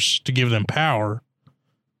manufacturers to give them power.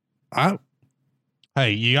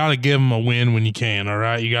 Hey, you got to give them a win when you can, all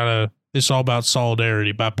right? It's all about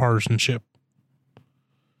solidarity, bipartisanship,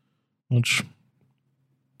 which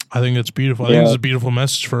I think that's beautiful. I think it's a beautiful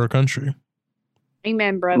message for our country.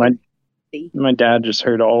 Amen, brother. My dad just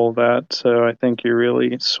heard all of that, so I think you're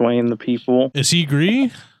really swaying the people. Does he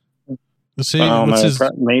agree?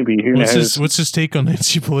 Maybe. Who knows? What's his take on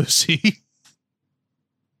Nancy Pelosi?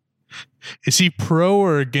 Is he pro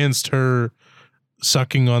or against her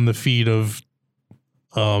sucking on the feet of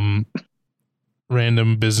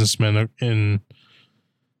random businessmen in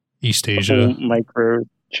East Asia?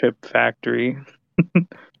 Microchip factory. I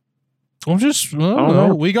don't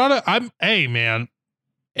know. Hey man,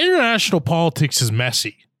 international politics is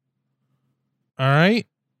messy. All right.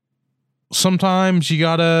 Sometimes you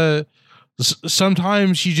gotta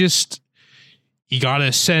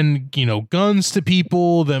send, guns to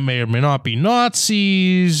people that may or may not be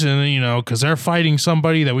Nazis, and, because they're fighting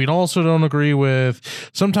somebody that we also don't agree with.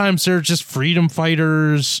 Sometimes they're just freedom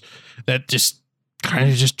fighters that just kind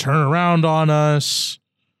of just turn around on us.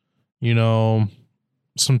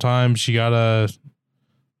 Sometimes you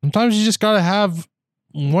just gotta have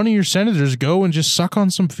one of your senators go and just suck on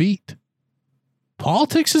some feet.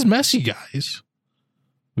 Politics is messy, guys.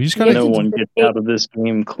 We just gotta. No one gets out of this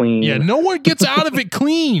game clean. Yeah, no one gets out of it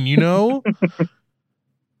clean.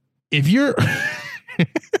 If you're,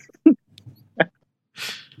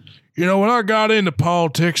 when I got into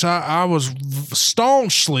politics, I was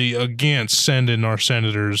staunchly against sending our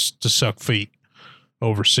senators to suck feet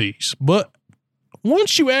overseas. But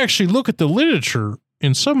once you actually look at the literature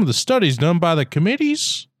in some of the studies done by the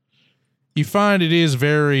committees, you find it is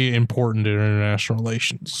very important in international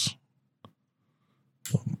relations.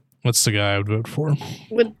 What's the guy I would vote for?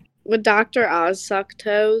 Would Dr. Oz suck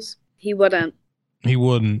toes? He wouldn't. He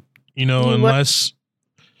wouldn't. Unless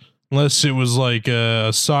it was like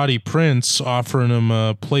a Saudi prince offering him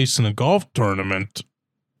a place in a golf tournament.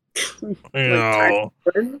 Hey,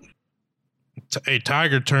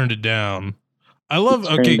 Tiger turned it down. I love.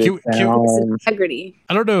 Okay, integrity.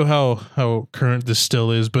 I don't know how current this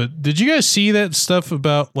still is, but did you guys see that stuff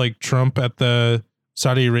about like Trump at the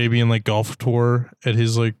Saudi Arabian like golf tour at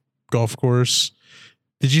his like golf course?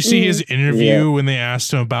 Did you see his interview when they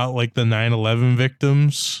asked him about like the 9/11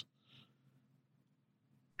 victims?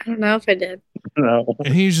 I don't know if I did. No.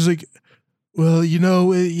 And he was just like, well,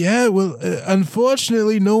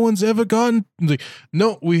 unfortunately, no one's ever gotten like,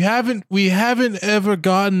 no, we haven't ever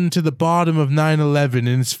gotten to the bottom of 9/11,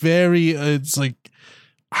 and it's very, it's like,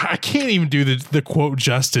 I can't even do the quote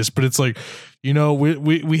justice, but it's like,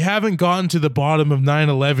 we haven't gotten to the bottom of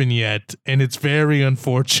 9/11 yet, and it's very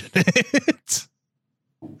unfortunate.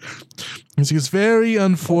 It's very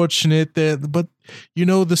unfortunate but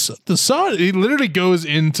the Saudi, it literally goes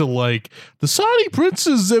into like the Saudi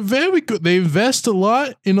princes. They're very good. They invest a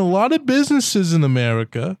lot in a lot of businesses in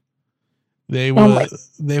America. They were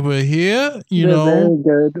here, Very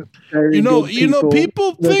good. Very good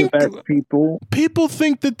people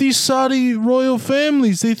think that these Saudi royal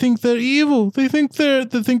families, they think they're evil. They think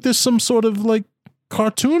they're some sort of like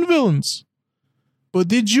cartoon villains. But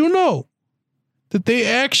did you know that they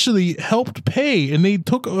actually helped pay, and they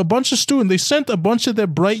took a bunch of students, they sent a bunch of their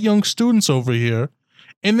bright young students over here,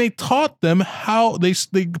 and they taught them how they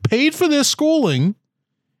paid for their schooling,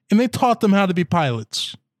 and they taught them how to be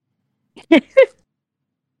pilots.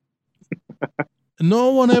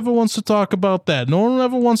 No one ever wants to talk about that. No one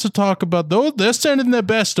ever wants to talk about those. They're sending their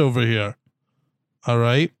best over here. All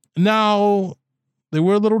right. Now, they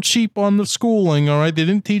were a little cheap on the schooling. All right. They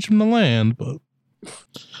didn't teach them the land. But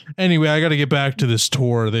anyway, I got to get back to this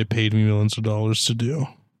tour they paid me millions of dollars to do.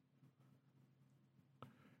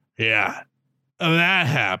 Yeah. That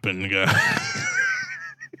happened, guys.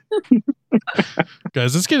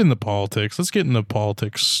 Guys, let's get into politics.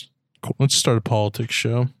 Let's start a politics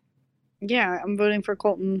show. Yeah, I'm voting for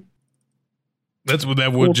Colton. That's what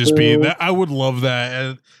that would just be. That I would love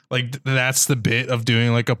that. Like that's the bit of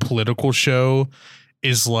doing like a political show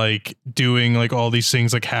is like doing like all these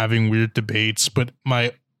things, like having weird debates. But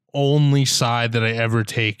my only side that I ever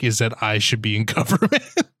take is that I should be in government.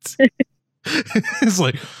 It's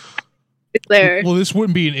like, It's there. well, this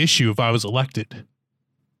wouldn't be an issue if I was elected.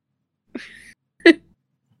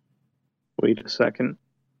 Wait a second.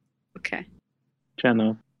 Okay.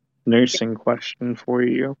 Jenna, nursing question for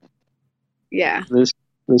you. Yeah. This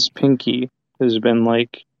pinky has been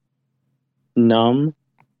like numb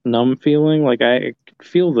feeling. Like I could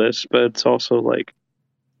feel this, but it's also like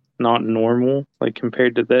not normal, like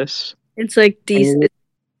compared to this. It's like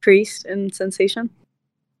decreased in sensation.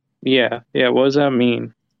 Yeah. What does that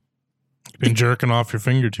mean? You've been jerking off your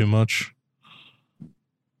finger too much.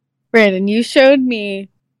 Brandon, you showed me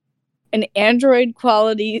an Android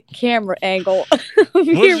quality camera angle. What's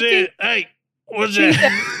it? Hey, what's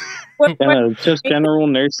that? Yeah, just general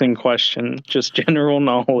nursing question. Just general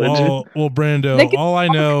knowledge. Well, Brando, all I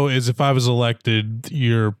know is if I was elected,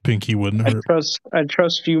 your pinky wouldn't hurt. I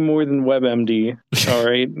trust you more than WebMD. All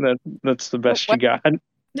right, that's the best you got.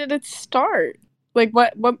 Did it start? Like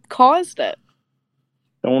what caused it?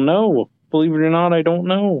 Don't know. Believe it or not, I don't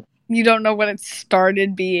know. You don't know when it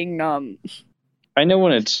started being numb. I know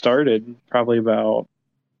when it started. Probably about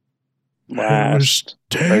last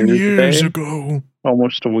 10 Thursday, years ago.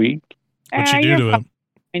 almost a week. What'd you do to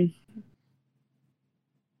it?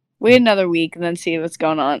 Wait another week and then see what's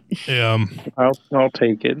going on. Yeah. I'll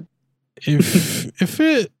take it. If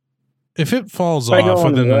it falls If I go off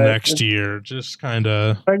on within the Web- next year, just kind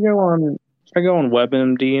of. If I go on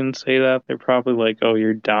WebMD and say that, they're probably like, "Oh,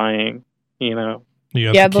 you're dying," you know. You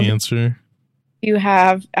have Yeah, the cancer. You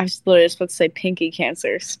have, I was literally supposed to say pinky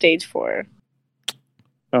cancer, stage 4.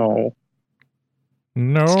 Oh,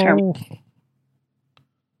 No.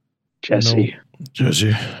 Jesse. No.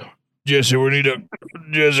 Jesse, we need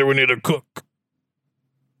a cook.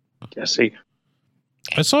 Jesse.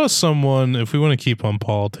 I saw someone, if we want to keep on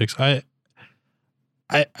politics,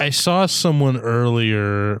 I saw someone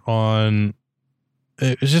earlier on,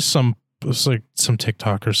 it was like some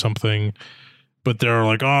TikTok or something, but they're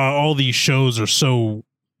like, oh, all these shows are so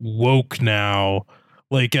woke now.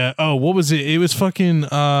 Like, what was it? It was fucking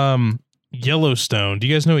Yellowstone. Do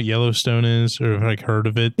you guys know what Yellowstone is, or have like heard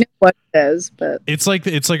of it? What it is, but It's like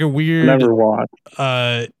a weird. Never watched.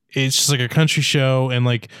 It's just like a country show, and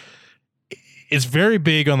like it's very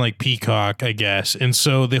big on like Peacock, I guess. And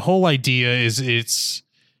so the whole idea is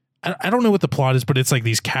I don't know what the plot is, but it's like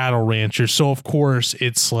these cattle ranchers. So of course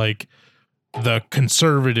it's like the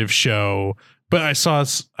conservative show. But I saw,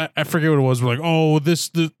 I forget what it was. We're like, oh,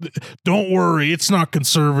 don't worry, it's not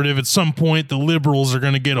conservative. At some point, the liberals are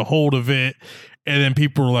going to get a hold of it. And then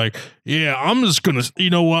people were like, yeah, I'm just going to, you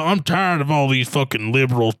know what? I'm tired of all these fucking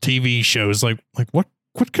liberal TV shows. Like what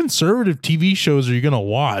conservative TV shows are you going to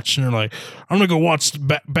watch? And they're like, I'm going to go watch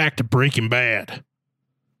back to Breaking Bad.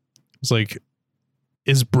 It's like,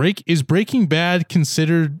 is Breaking Bad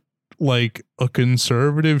considered like a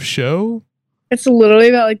conservative show? it's literally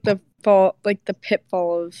about like the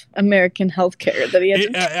pitfall of American healthcare that he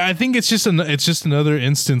had to I think it's just another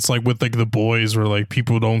instance like with like The Boys where like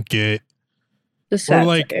people don't get decide. or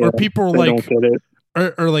like or people are They like don't get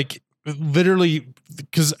it. or like literally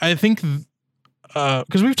because I think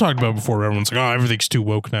because we've talked about it before, everyone's like, oh, everything's too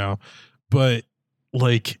woke now, but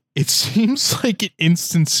like it seems like in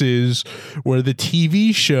instances where the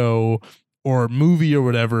TV show or movie or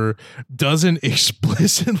whatever doesn't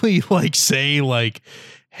explicitly like say like,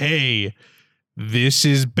 hey, this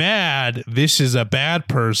is bad, this is a bad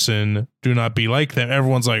person, do not be like them.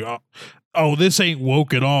 Everyone's like, oh, this ain't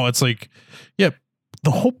woke at all. It's like, yeah,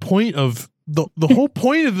 the whole point of the whole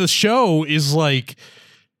point of the show is like,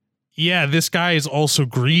 yeah, this guy is also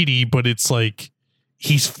greedy, but it's like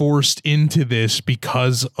he's forced into this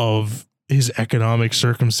because of his economic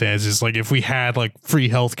circumstances. Like if we had like free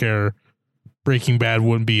healthcare, Breaking Bad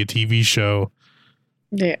wouldn't be a TV show.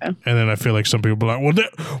 Yeah. And then I feel like some people are like,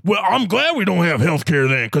 well, I'm glad we don't have healthcare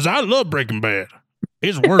then, because I love Breaking Bad.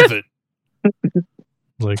 It's worth it.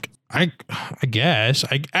 Like, I guess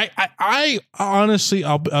I honestly,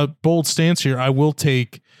 I'll a bold stance here. I will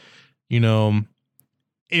take,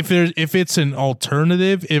 if it's an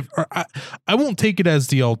alternative, I won't take it as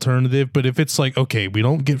the alternative, but if it's like, okay, we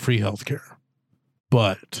don't get free healthcare,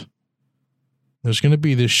 but there's going to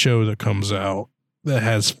be this show that comes out that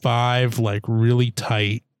has 5 like really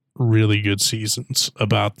tight, really good seasons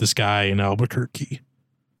about this guy in Albuquerque.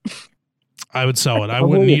 I would sell it. I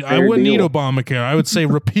wouldn't need Obamacare. I would say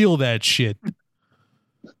repeal that shit.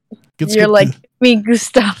 You're like me,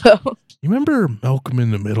 Gustavo. You remember Malcolm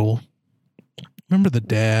in the Middle? Remember the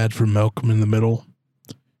dad from Malcolm in the Middle?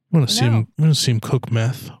 You want to see him? You want to see him cook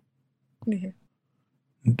meth? Yeah.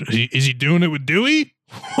 Is he doing it with Dewey?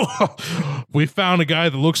 We found a guy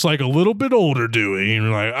that looks like a little bit older Dewey,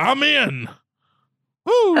 and we're like, I'm in.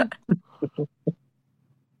 Woo!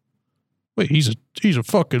 Wait, he's a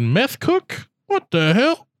fucking meth cook? What the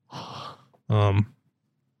hell?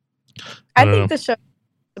 I think the show is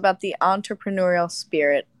about the entrepreneurial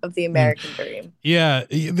spirit of the American dream. Yeah,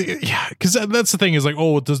 because that's the thing is like,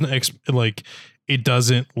 oh, it doesn't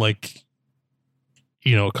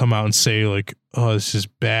come out and say like, oh, this is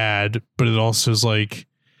bad, but it also is like,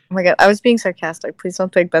 oh my god, I was being sarcastic. Please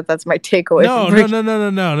don't think that that's my takeaway. No.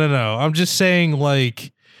 I'm just saying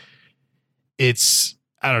like, it's,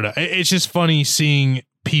 I don't know. It's just funny seeing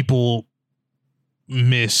people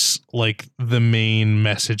miss like the main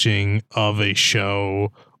messaging of a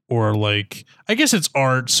show, or like, I guess it's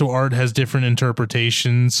art. So art has different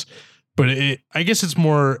interpretations, but I guess it's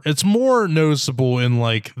more noticeable in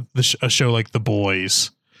like a show like The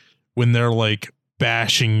Boys, when they're like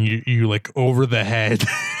bashing you like over the head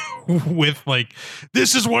with like,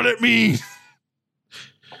 this is what it means.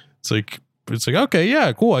 It's like, okay,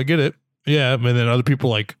 yeah, cool. I get it. Yeah, and then other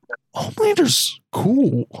people like, Homelander's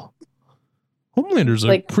cool. Homelander's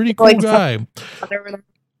a pretty cool guy.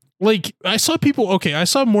 Like, I saw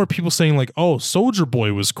more people saying like, oh, Soldier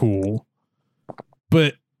Boy was cool.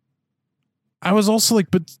 But I was also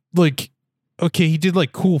like, but like, okay, he did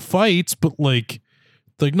like cool fights, but like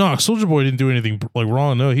no, Soldier Boy didn't do anything like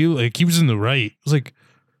wrong. No, he was in the right. I was like,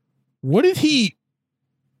 what did he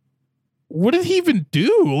even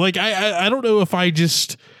do? Like, I don't know if I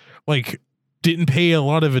just like didn't pay a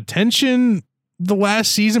lot of attention the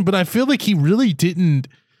last season, but I feel like he really didn't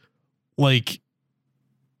like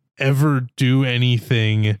ever do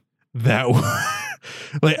anything that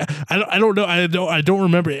like, I don't know. I don't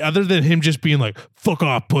remember other than him just being like, fuck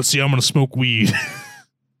off, pussy, I'm gonna smoke weed.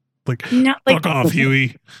 Like, fuck off,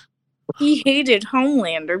 Huey. He hated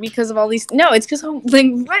Homelander because of all these. No, it's because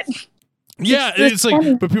what? Yeah, it's like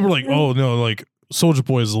funny. But people are like, oh no, like Soldier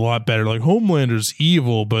Boy is a lot better. Like Homelander's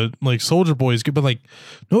evil, but like Soldier Boy is good. But like,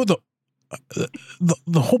 no, the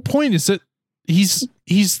whole point is that he's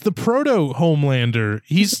the proto Homelander.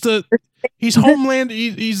 He's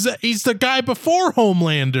Homelander. He's the guy before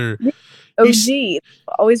Homelander. OG,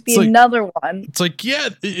 always be another one. It's like, yeah,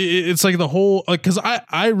 it's like the whole, because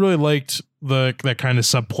I really liked that kind of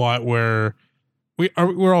subplot where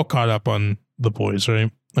we're all caught up on The Boys, right?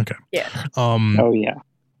 Okay. Yeah. Oh yeah.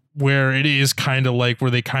 Where it is kind of like where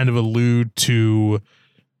they kind of allude to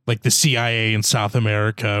like the CIA in South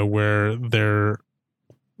America, where they're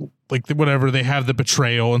like whatever, they have the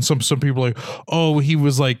betrayal, and some people are like, oh, he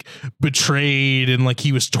was like betrayed and like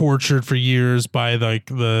he was tortured for years by like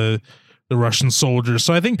the Russian soldiers.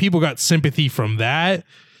 So I think people got sympathy from that,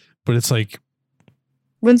 but it's like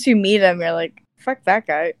once you meet him, you're like, fuck that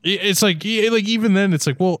guy. It's like even then, it's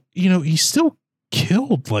like, well, he still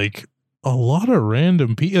killed like a lot of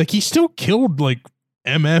random people. Like he still killed like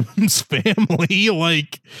MM's family.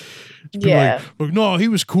 Like, yeah, like no, he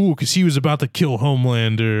was cool because he was about to kill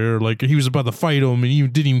Homelander, or like he was about to fight him, and he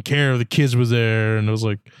didn't even care if the kids was there. And I was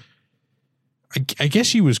like, I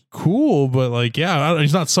guess he was cool, but like, yeah,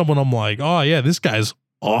 he's not someone I'm like, oh yeah, this guy's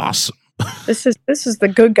awesome. This is the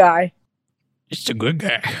good guy. It's the good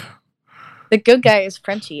guy. The good guy is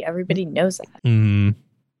Frenchie. Everybody knows that.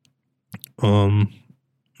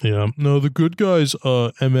 Yeah. No, the good guy's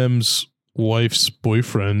MM's wife's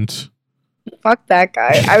boyfriend. Fuck that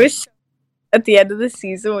guy. I was at the end of the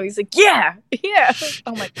season when he's like, yeah.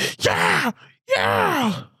 Oh my god.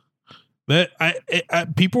 Yeah. That I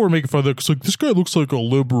people were making fun of that because like this guy looks like a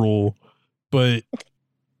liberal, but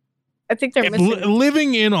I think they're missing.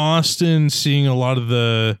 Living in Austin, seeing a lot of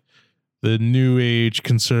the new age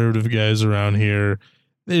conservative guys around here,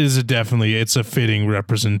 it's a fitting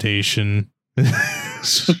representation.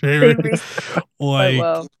 Very,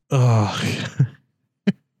 like,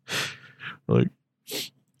 like.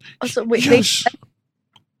 Also, wait, yes.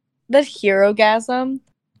 That Hero-gasm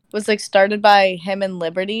was like started by him and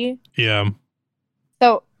Liberty. Yeah.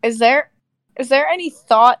 So is there any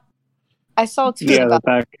thought? I saw a tweet Yeah, about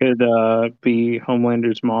that could be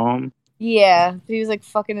Homelander's mom. yeah, he was like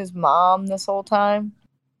fucking his mom this whole time.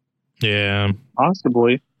 Yeah.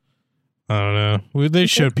 Possibly. I don't know. They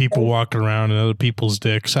showed people walking around in other people's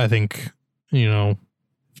dicks. I think, Homelander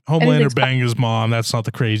Anything's banging his mom. That's not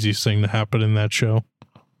the craziest thing to happen in that show.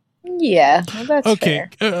 Yeah, well, that's Okay.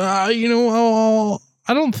 fair. I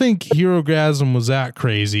don't think Herogasm was that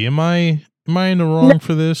crazy. Am I in the wrong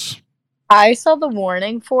for this? I saw the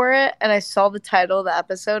warning for it, and I saw the title of the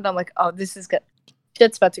episode, and I'm like, oh, this is good.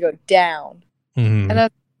 Shit's about to go down. Mhm. And I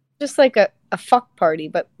just like a fuck party,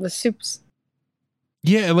 but with soups.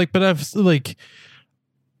 Yeah, but I've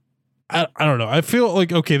I don't know. I feel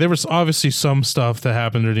like, okay, there was obviously some stuff that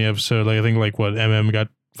happened during the episode. I think what MM got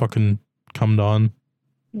fucking cummed on.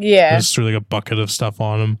 Yeah. Just threw a bucket of stuff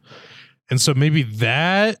on him. And so maybe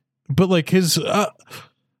that, but his, I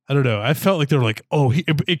don't know. I felt like they were like, oh,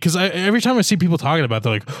 because every time I see people talking about it,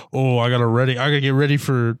 they're like, oh, I gotta get ready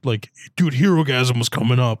for dude, Herogasm was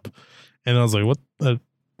coming up. And I was like, what?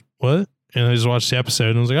 What? And I just watched the episode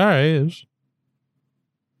and I was like, all right.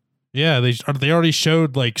 Yeah, they already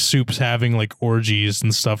showed Soups having orgies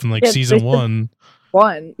and stuff in season 1.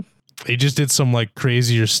 They just did some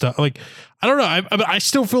crazier stuff. I don't know. I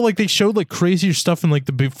still feel like they showed crazier stuff in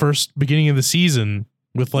the first beginning of the season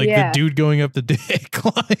with the dude going up the dick.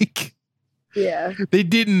 Yeah. They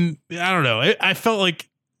didn't. I don't know. I felt like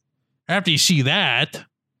after you see that,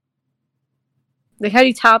 how do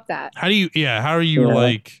you top that? How are you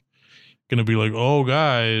gonna be oh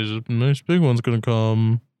guys, nice big one's gonna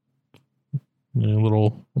come? Yeah, a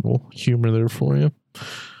little humor there for you.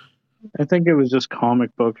 I think it was just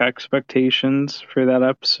comic book expectations for that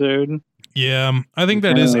episode. Yeah, I think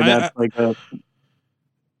that is. That's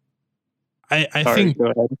I sorry, think. go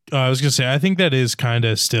ahead. I was gonna say I think that is kind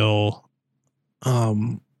of still,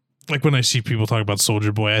 when I see people talk about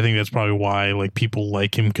Soldier Boy, I think that's probably why people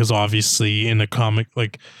like him, because obviously in a comic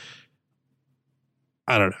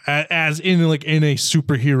I don't know, as in in a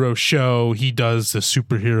superhero show, he does the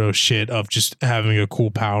superhero shit of just having a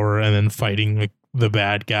cool power and then fighting the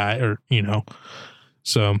bad guy, or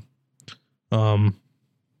so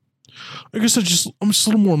I guess I'm just a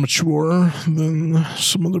little more mature than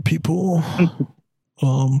some other people.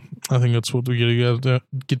 I think that's what we gotta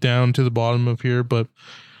get down to the bottom of here, but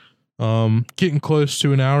getting close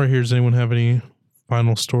to an hour here. Does anyone have any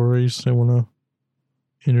final stories they want to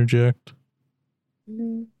interject?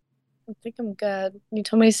 I think I'm good. You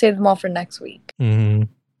told me to save them all for next week. All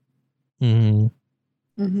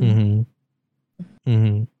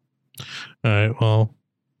right, well,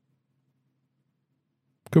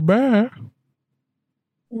 goodbye.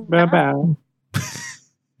 Bye bye.